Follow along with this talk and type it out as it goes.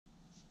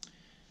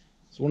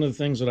So one of the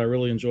things that I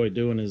really enjoy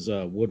doing is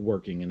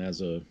woodworking, and as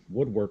a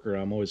woodworker,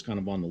 I'm always kind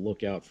of on the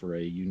lookout for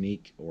a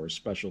unique or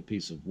special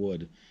piece of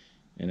wood.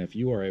 And if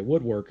you are a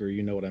woodworker,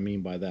 you know what I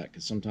mean by that,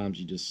 because sometimes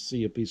you just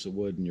see a piece of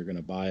wood and you're going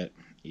to buy it,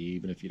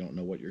 even if you don't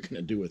know what you're going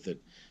to do with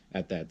it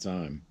at that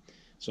time.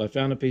 So I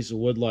found a piece of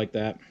wood like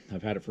that.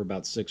 I've had it for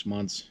about 6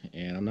 months,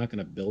 and I'm not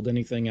going to build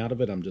anything out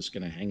of it. I'm just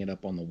going to hang it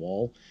up on the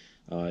wall.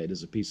 It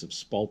is a piece of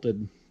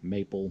spalted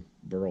maple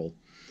burl,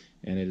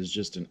 and it is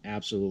just an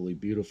absolutely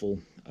beautiful,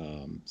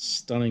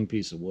 stunning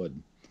piece of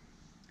wood.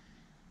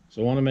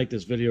 So I want to make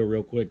this video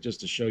real quick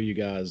just to show you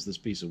guys this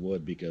piece of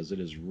wood, because it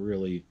is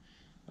really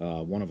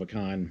one of a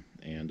kind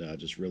and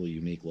just really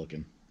unique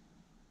looking.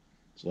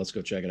 So let's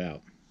go check it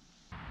out.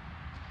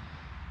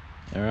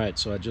 All right,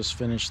 so I just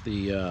finished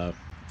the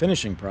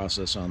finishing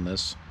process on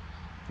this,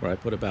 where I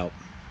put about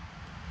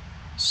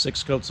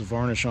 6 coats of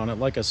varnish on it.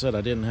 Like I said,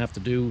 I didn't have to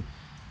do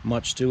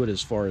much to it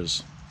as far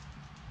as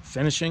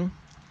finishing.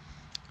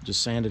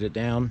 Just sanded it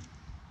down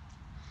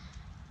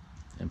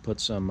and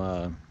put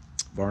some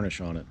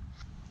varnish on it.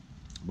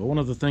 But one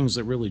of the things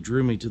that really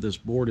drew me to this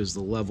board is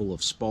the level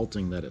of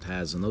spalting that it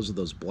has, and those are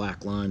those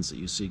black lines that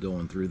you see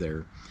going through there.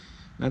 And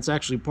that's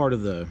actually part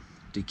of the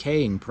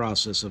decaying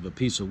process of a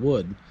piece of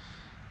wood,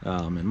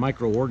 and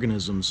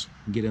microorganisms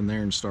get in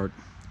there and start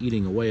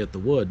eating away at the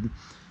wood.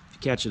 If you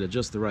catch it at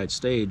just the right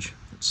stage,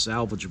 it's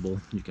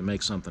salvageable. You can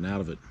make something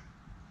out of it.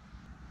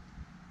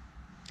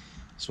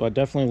 So I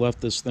definitely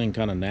left this thing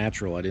kind of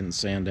natural. I didn't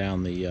sand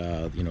down the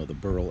the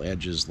burl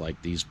edges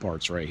like these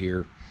parts right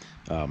here,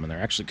 and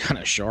they're actually kind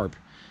of sharp.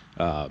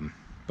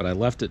 But I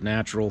left it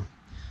natural.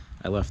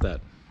 I left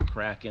that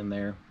crack in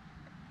there.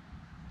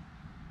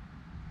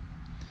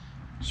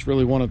 Just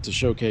really wanted to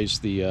showcase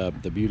the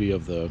beauty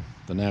of the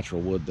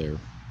natural wood there.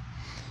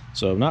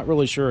 So I'm not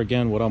really sure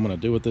again what I'm going to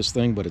do with this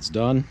thing, but it's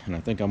done, and I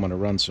think I'm going to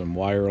run some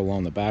wire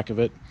along the back of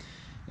it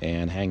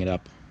and hang it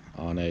up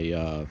on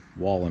a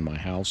wall in my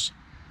house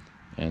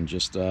and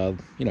just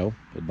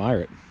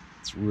admire it.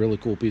 It's a really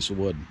cool piece of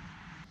wood.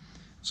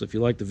 So if you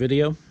like the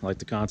video, like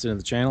the content of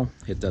the channel,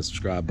 hit that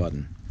subscribe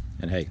button.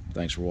 And hey,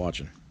 thanks for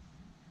watching.